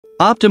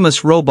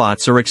Optimus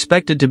robots are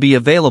expected to be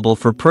available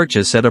for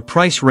purchase at a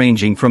price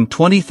ranging from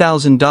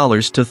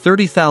 $20,000 to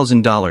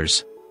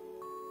 $30,000.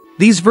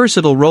 These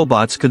versatile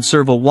robots could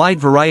serve a wide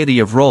variety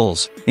of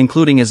roles,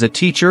 including as a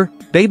teacher,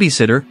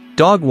 babysitter,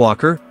 dog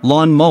walker,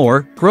 lawn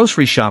mower,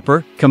 grocery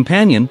shopper,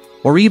 companion,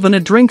 or even a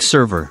drink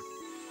server.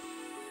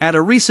 At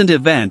a recent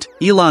event,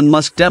 Elon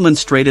Musk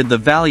demonstrated the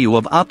value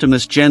of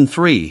Optimus Gen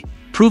 3,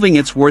 proving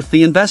it's worth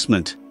the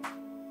investment.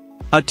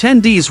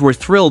 Attendees were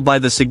thrilled by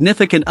the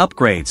significant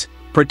upgrades,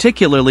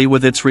 particularly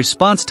with its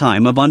response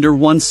time of under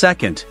 1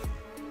 second.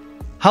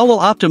 How will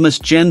Optimus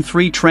Gen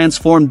 3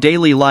 transform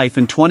daily life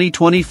in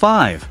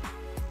 2025?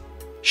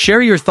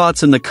 Share your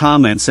thoughts in the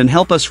comments and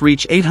help us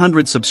reach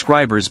 800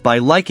 subscribers by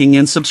liking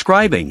and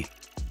subscribing.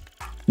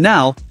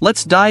 Now,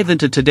 let's dive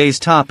into today's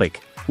topic.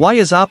 Why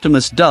is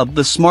Optimus dubbed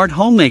the smart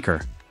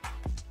homemaker?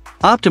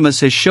 Optimus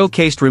has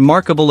showcased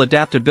remarkable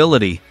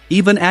adaptability,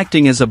 even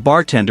acting as a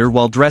bartender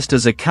while dressed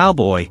as a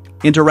cowboy,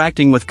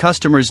 interacting with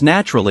customers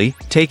naturally,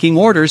 taking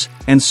orders,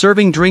 and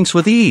serving drinks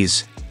with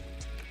ease.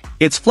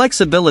 Its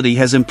flexibility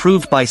has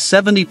improved by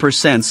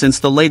 70% since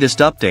the latest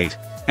update,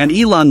 and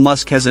Elon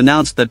Musk has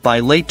announced that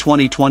by late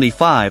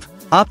 2025,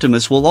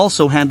 Optimus will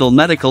also handle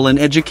medical and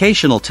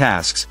educational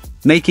tasks,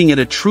 making it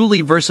a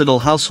truly versatile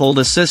household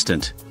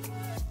assistant.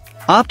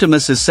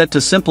 Optimus is set to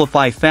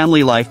simplify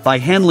family life by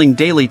handling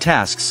daily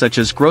tasks such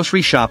as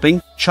grocery shopping,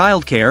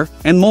 childcare,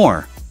 and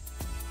more.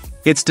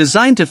 It's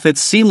designed to fit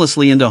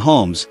seamlessly into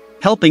homes,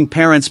 helping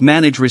parents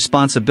manage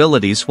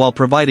responsibilities while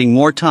providing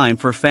more time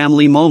for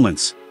family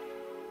moments.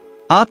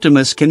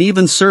 Optimus can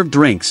even serve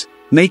drinks,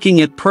 making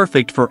it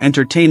perfect for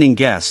entertaining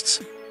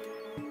guests.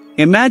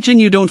 Imagine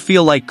you don't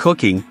feel like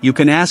cooking, you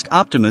can ask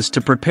Optimus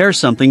to prepare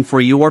something for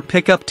you or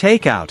pick up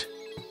takeout.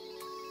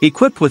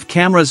 Equipped with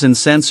cameras and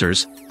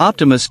sensors,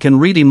 Optimus can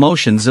read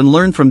emotions and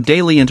learn from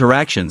daily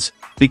interactions,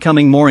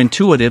 becoming more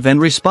intuitive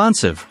and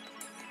responsive.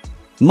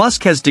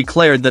 Musk has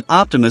declared that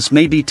Optimus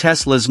may be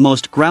Tesla's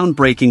most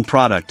groundbreaking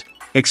product,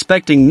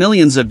 expecting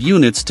millions of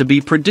units to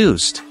be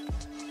produced.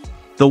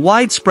 The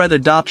widespread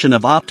adoption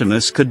of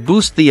Optimus could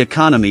boost the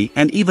economy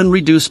and even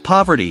reduce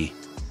poverty.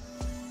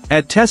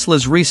 At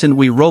Tesla's recent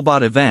We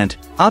Robot event,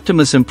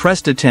 Optimus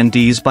impressed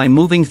attendees by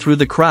moving through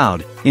the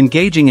crowd,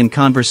 engaging in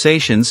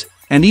conversations,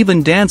 and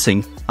even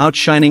dancing,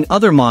 outshining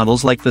other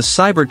models like the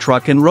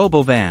Cybertruck and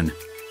Robovan.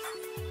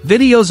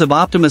 Videos of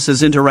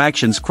Optimus's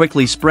interactions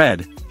quickly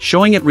spread,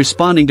 showing it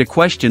responding to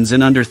questions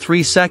in under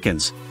 3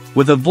 seconds,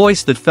 with a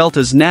voice that felt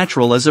as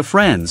natural as a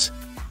friend's.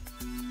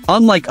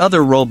 Unlike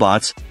other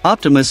robots,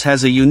 Optimus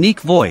has a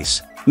unique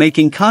voice,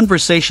 making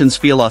conversations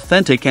feel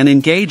authentic and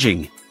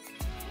engaging.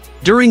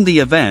 During the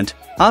event,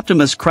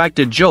 Optimus cracked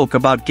a joke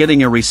about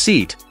getting a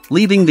receipt,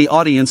 leaving the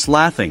audience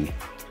laughing.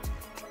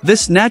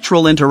 This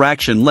natural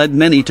interaction led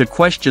many to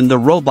question the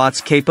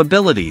robot's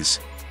capabilities.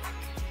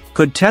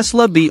 Could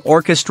Tesla be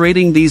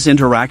orchestrating these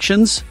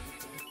interactions?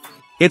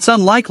 It's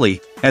unlikely,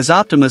 as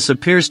Optimus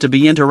appears to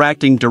be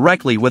interacting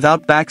directly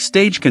without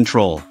backstage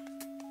control.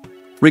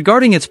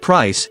 Regarding its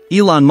price,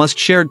 Elon Musk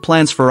shared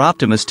plans for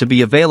Optimus to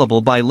be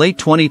available by late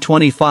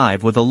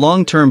 2025 with a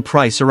long-term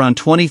price around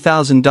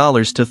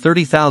 $20,000 to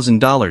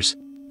 $30,000,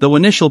 though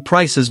initial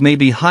prices may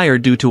be higher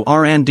due to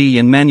R&D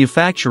and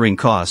manufacturing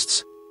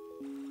costs.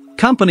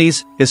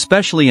 Companies,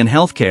 especially in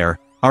healthcare,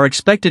 are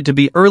expected to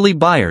be early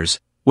buyers,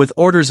 with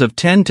orders of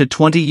 10 to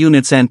 20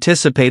 units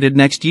anticipated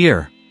next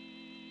year.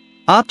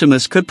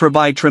 Optimus could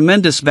provide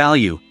tremendous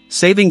value,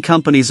 saving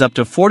companies up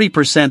to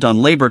 40%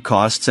 on labor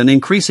costs and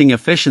increasing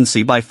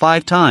efficiency by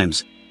 5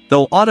 times,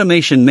 though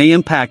automation may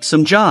impact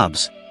some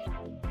jobs.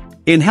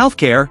 In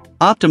healthcare,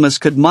 Optimus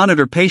could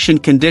monitor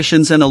patient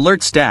conditions and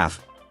alert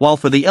staff, while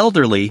for the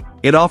elderly,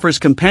 it offers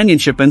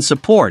companionship and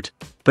support,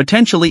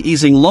 potentially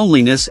easing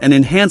loneliness and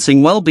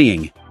enhancing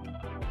well-being.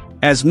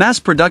 As mass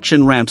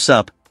production ramps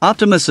up,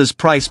 Optimus's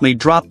price may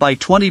drop by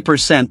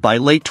 20% by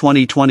late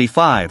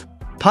 2025,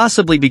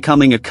 possibly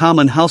becoming a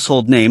common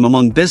household name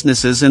among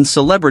businesses and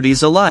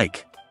celebrities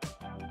alike.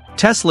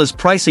 Tesla's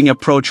pricing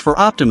approach for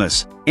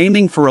Optimus,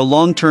 aiming for a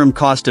long-term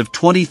cost of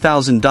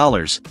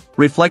 $20,000,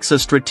 reflects a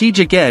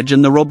strategic edge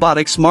in the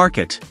robotics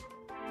market.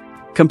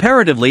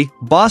 Comparatively,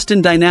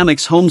 Boston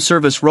Dynamics home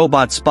service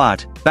robot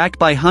Spot, backed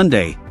by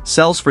Hyundai,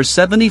 sells for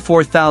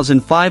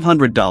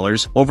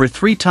 $74,500, over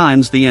 3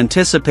 times the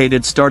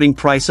anticipated starting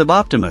price of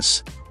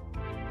Optimus.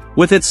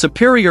 With its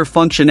superior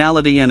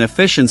functionality and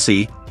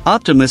efficiency,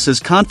 Optimus is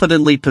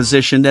confidently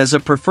positioned as a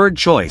preferred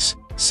choice,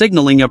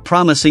 signaling a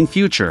promising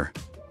future.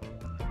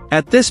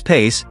 At this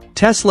pace,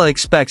 Tesla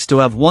expects to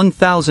have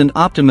 1,000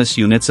 Optimus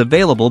units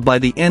available by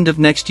the end of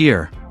next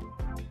year.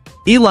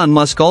 Elon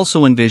Musk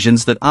also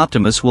envisions that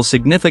Optimus will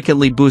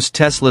significantly boost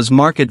Tesla's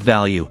market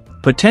value,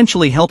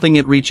 potentially helping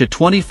it reach a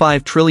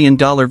 $25 trillion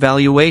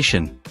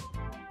valuation.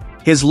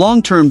 His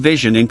long-term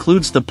vision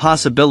includes the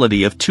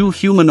possibility of 2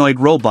 humanoid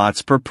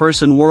robots per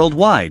person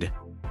worldwide.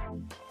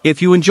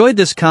 If you enjoyed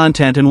this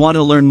content and want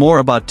to learn more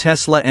about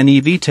Tesla and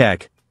EV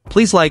tech,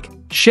 please like,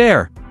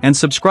 share, and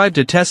subscribe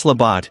to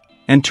TeslaBot,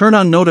 and turn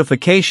on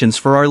notifications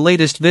for our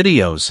latest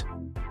videos.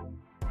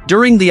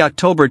 During the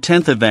October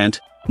 10th event,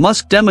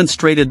 Musk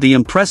demonstrated the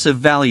impressive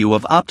value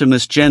of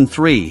Optimus Gen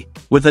 3,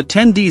 with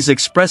attendees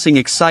expressing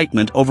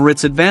excitement over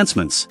its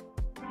advancements.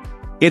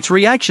 Its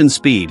reaction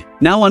speed,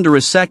 now under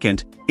a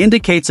second,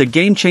 indicates a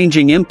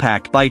game-changing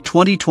impact by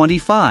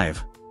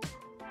 2025.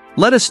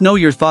 Let us know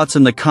your thoughts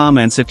in the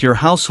comments if your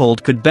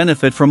household could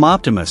benefit from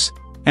Optimus,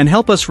 and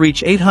help us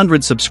reach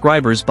 800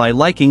 subscribers by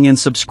liking and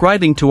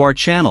subscribing to our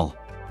channel.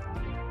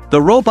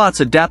 The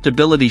robot's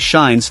adaptability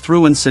shines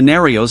through in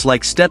scenarios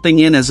like stepping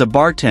in as a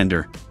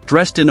bartender,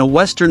 dressed in a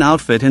Western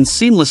outfit and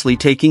seamlessly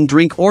taking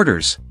drink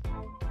orders.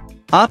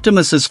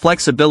 Optimus's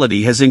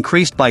flexibility has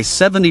increased by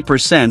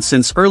 70%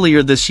 since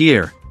earlier this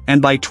year,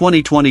 and by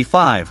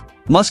 2025,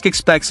 Musk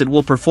expects it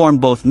will perform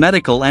both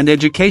medical and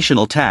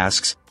educational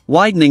tasks,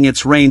 widening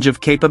its range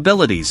of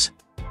capabilities.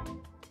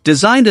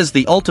 Designed as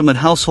the ultimate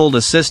household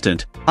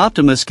assistant,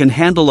 Optimus can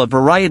handle a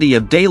variety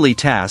of daily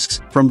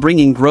tasks, from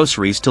bringing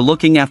groceries to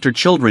looking after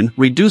children,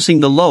 reducing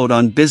the load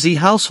on busy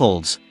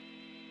households.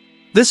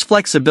 This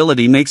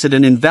flexibility makes it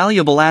an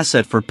invaluable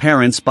asset for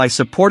parents by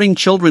supporting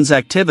children's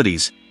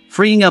activities,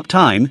 freeing up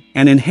time,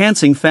 and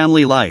enhancing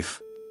family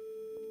life.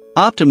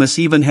 Optimus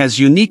even has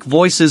unique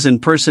voices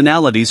and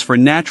personalities for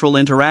natural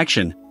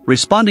interaction,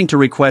 responding to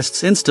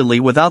requests instantly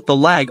without the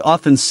lag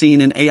often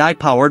seen in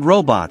AI-powered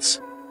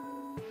robots.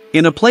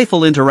 In a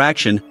playful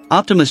interaction,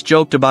 Optimus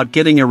joked about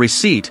getting a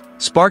receipt,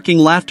 sparking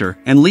laughter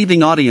and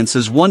leaving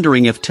audiences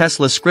wondering if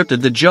Tesla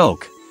scripted the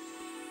joke.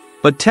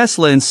 But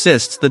Tesla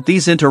insists that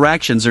these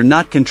interactions are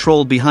not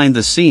controlled behind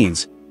the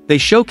scenes. They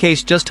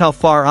showcase just how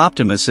far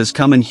Optimus has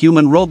come in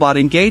human-robot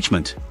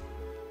engagement.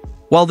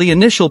 While the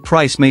initial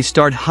price may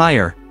start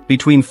higher,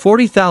 between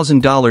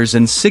 $40,000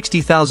 and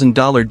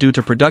 $60,000 due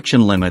to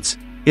production limits,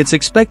 it's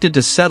expected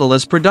to settle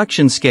as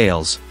production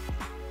scales.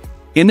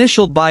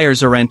 Initial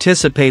buyers are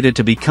anticipated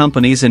to be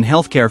companies and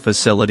healthcare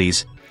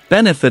facilities,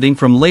 benefiting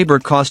from labor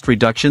cost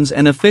reductions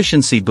and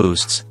efficiency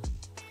boosts.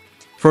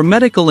 For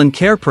medical and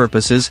care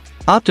purposes,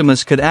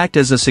 Optimus could act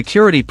as a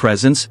security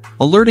presence,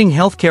 alerting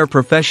healthcare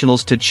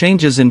professionals to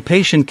changes in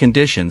patient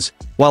conditions,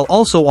 while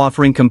also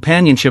offering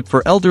companionship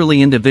for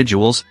elderly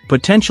individuals,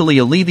 potentially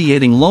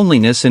alleviating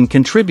loneliness and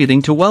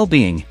contributing to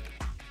well-being.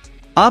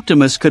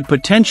 Optimus could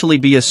potentially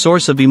be a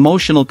source of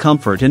emotional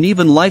comfort and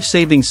even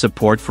life-saving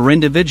support for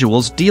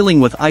individuals dealing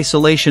with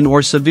isolation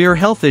or severe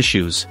health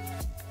issues.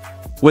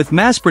 With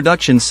mass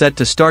production set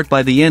to start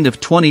by the end of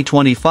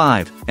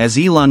 2025, as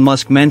Elon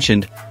Musk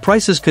mentioned,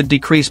 prices could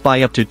decrease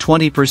by up to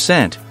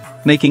 20%,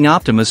 making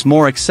Optimus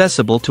more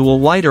accessible to a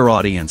wider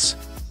audience.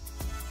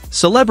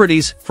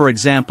 Celebrities, for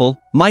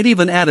example, might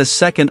even add a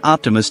second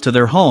Optimus to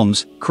their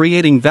homes,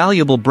 creating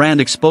valuable brand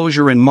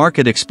exposure and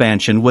market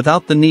expansion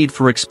without the need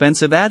for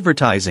expensive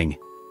advertising.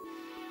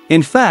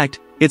 In fact,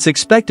 it's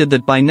expected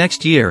that by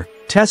next year,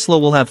 Tesla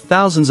will have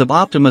thousands of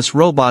Optimus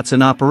robots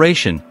in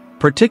operation,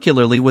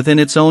 particularly within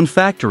its own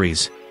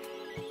factories.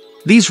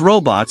 These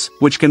robots,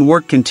 which can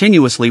work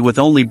continuously with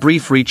only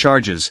brief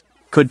recharges,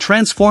 could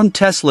transform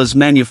Tesla's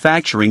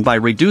manufacturing by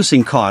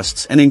reducing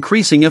costs and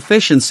increasing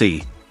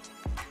efficiency.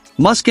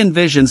 Musk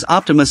envisions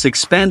Optimus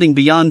expanding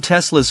beyond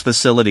Tesla's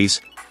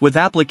facilities, with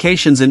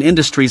applications in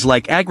industries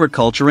like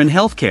agriculture and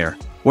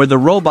healthcare, where the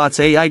robot's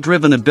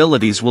AI-driven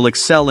abilities will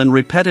excel in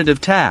repetitive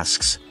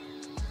tasks.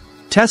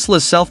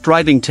 Tesla's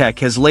self-driving tech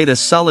has laid a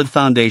solid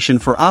foundation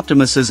for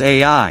Optimus's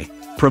AI,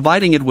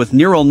 providing it with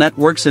neural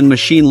networks and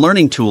machine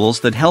learning tools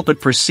that help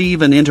it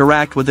perceive and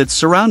interact with its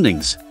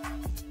surroundings.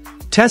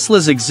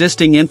 Tesla's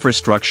existing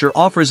infrastructure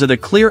offers it a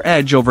clear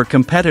edge over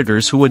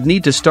competitors who would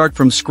need to start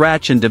from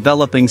scratch in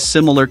developing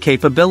similar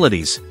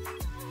capabilities.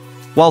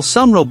 While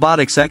some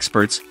robotics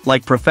experts,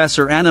 like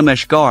Professor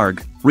Animesh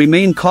Garg,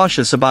 remain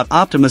cautious about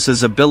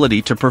Optimus's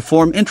ability to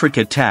perform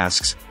intricate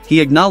tasks,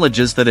 he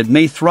acknowledges that it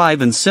may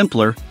thrive in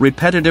simpler,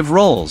 repetitive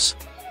roles.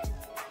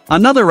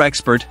 Another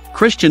expert,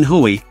 Christian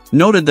Hui,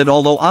 noted that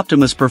although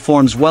Optimus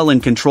performs well in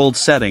controlled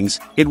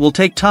settings, it will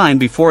take time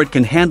before it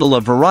can handle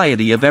a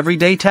variety of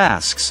everyday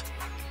tasks.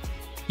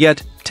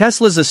 Yet,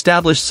 Tesla's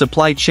established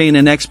supply chain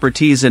and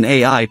expertise in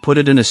AI put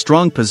it in a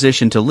strong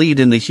position to lead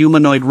in the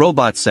humanoid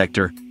robot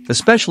sector,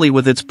 especially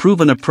with its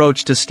proven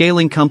approach to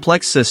scaling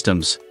complex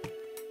systems.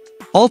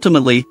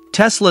 Ultimately,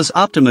 Tesla's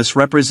Optimus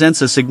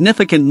represents a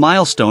significant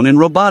milestone in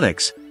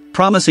robotics,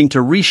 promising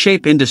to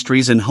reshape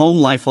industries and home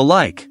life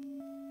alike.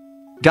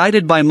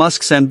 Guided by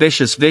Musk's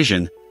ambitious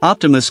vision,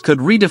 Optimus could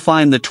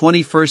redefine the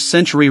 21st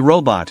century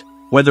robot,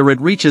 whether it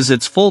reaches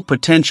its full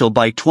potential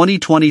by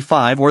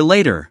 2025 or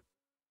later.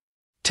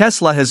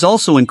 Tesla has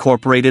also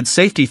incorporated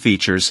safety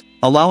features,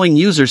 allowing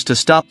users to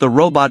stop the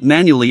robot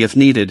manually if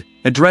needed,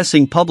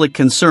 addressing public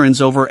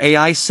concerns over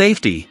AI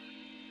safety.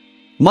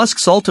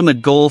 Musk's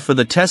ultimate goal for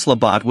the Tesla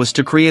bot was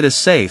to create a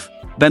safe,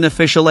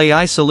 beneficial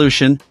AI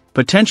solution,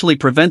 potentially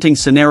preventing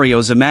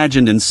scenarios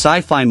imagined in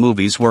sci-fi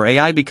movies where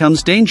AI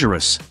becomes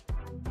dangerous.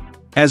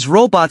 As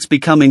robots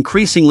become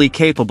increasingly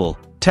capable,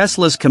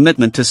 Tesla's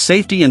commitment to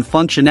safety and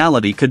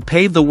functionality could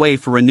pave the way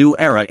for a new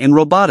era in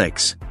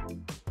robotics.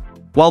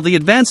 While the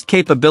advanced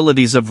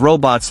capabilities of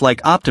robots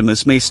like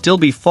Optimus may still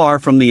be far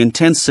from the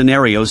intense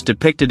scenarios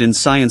depicted in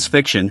science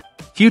fiction,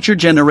 future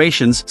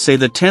generations, say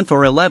the 10th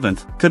or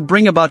 11th, could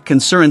bring about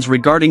concerns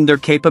regarding their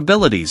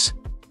capabilities.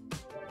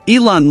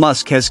 Elon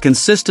Musk has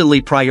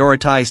consistently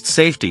prioritized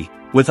safety,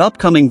 with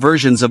upcoming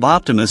versions of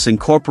Optimus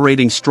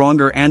incorporating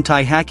stronger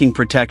anti-hacking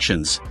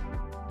protections.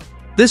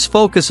 This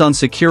focus on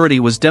security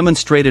was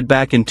demonstrated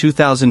back in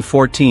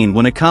 2014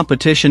 when a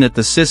competition at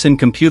the CISN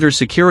Computer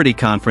Security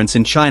Conference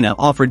in China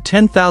offered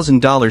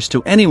 $10,000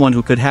 to anyone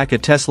who could hack a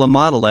Tesla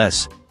Model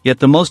S, yet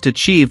the most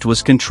achieved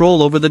was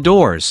control over the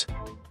doors.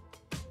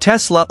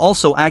 Tesla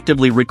also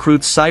actively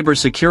recruits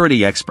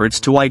cybersecurity experts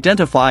to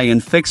identify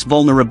and fix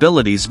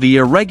vulnerabilities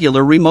via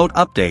regular remote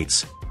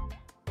updates.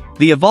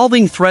 The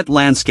evolving threat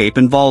landscape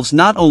involves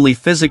not only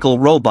physical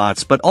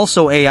robots but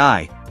also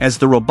AI, as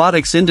the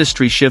robotics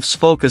industry shifts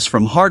focus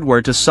from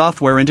hardware to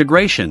software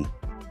integration.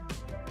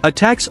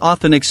 Attacks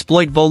often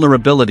exploit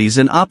vulnerabilities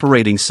in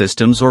operating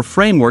systems or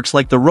frameworks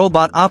like the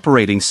Robot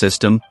Operating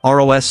System,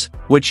 ROS,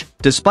 which,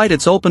 despite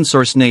its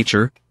open-source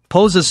nature,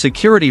 poses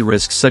security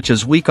risks such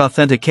as weak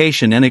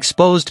authentication and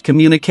exposed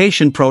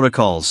communication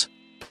protocols.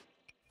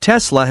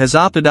 Tesla has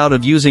opted out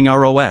of using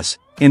ROS,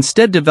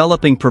 instead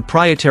developing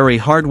proprietary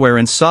hardware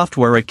and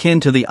software akin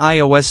to the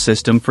iOS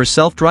system for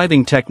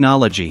self-driving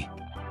technology.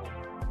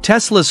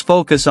 Tesla's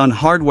focus on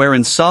hardware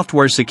and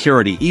software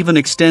security even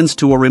extends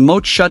to a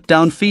remote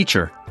shutdown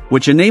feature,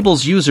 which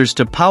enables users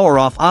to power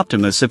off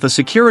Optimus if a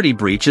security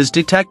breach is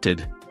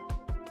detected.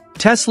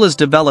 Tesla's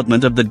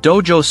development of the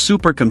Dojo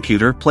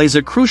supercomputer plays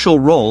a crucial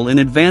role in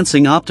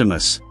advancing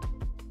Optimus.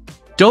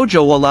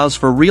 Dojo allows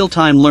for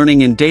real-time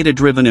learning and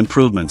data-driven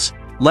improvements,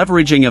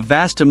 leveraging a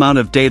vast amount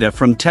of data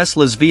from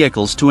Tesla's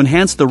vehicles to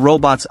enhance the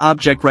robot's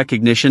object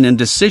recognition and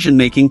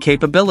decision-making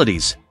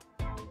capabilities.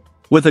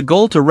 With a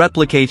goal to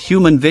replicate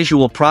human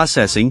visual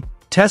processing,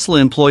 Tesla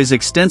employs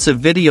extensive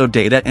video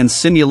data and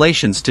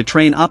simulations to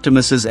train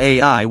Optimus's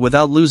AI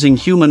without losing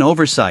human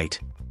oversight.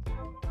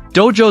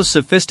 Dojo's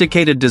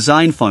sophisticated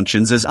design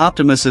functions as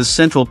Optimus's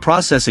central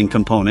processing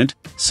component,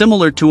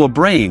 similar to a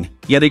brain,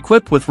 yet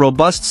equipped with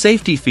robust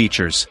safety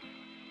features.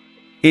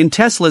 In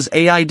Tesla's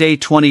AI Day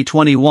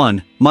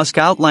 2021, Musk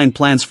outlined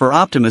plans for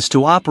Optimus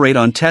to operate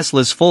on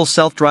Tesla's full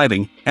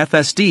self-driving,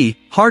 FSD,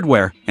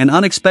 hardware, an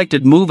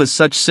unexpected move as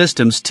such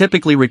systems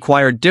typically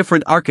require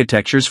different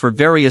architectures for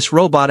various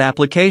robot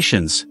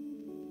applications.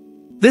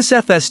 This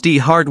FSD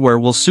hardware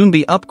will soon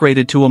be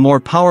upgraded to a more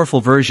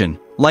powerful version,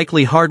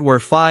 likely Hardware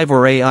 5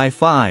 or AI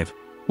 5,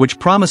 which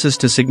promises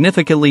to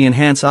significantly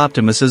enhance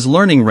Optimus's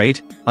learning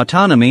rate,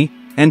 autonomy,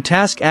 and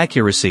task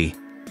accuracy.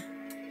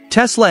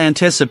 Tesla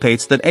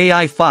anticipates that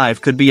AI 5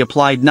 could be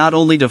applied not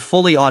only to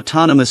fully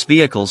autonomous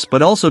vehicles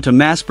but also to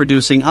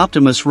mass-producing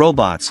Optimus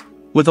robots,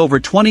 with over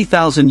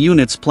 20,000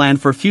 units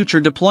planned for future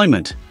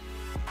deployment.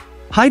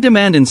 High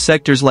demand in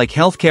sectors like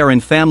healthcare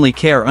and family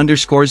care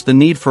underscores the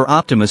need for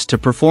Optimus to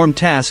perform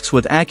tasks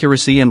with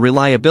accuracy and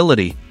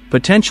reliability,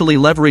 potentially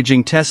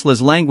leveraging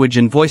Tesla's language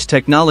and voice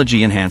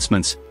technology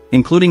enhancements,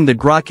 including the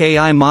Grok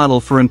AI model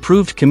for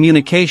improved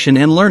communication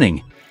and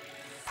learning.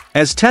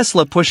 As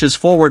Tesla pushes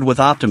forward with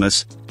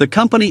Optimus, the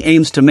company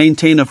aims to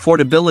maintain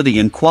affordability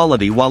and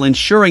quality while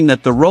ensuring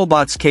that the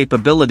robot's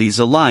capabilities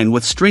align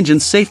with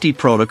stringent safety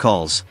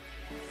protocols.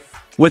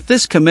 With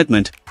this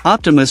commitment,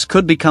 Optimus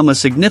could become a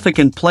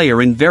significant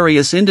player in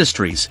various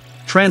industries,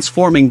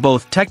 transforming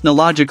both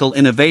technological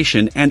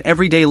innovation and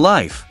everyday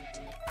life.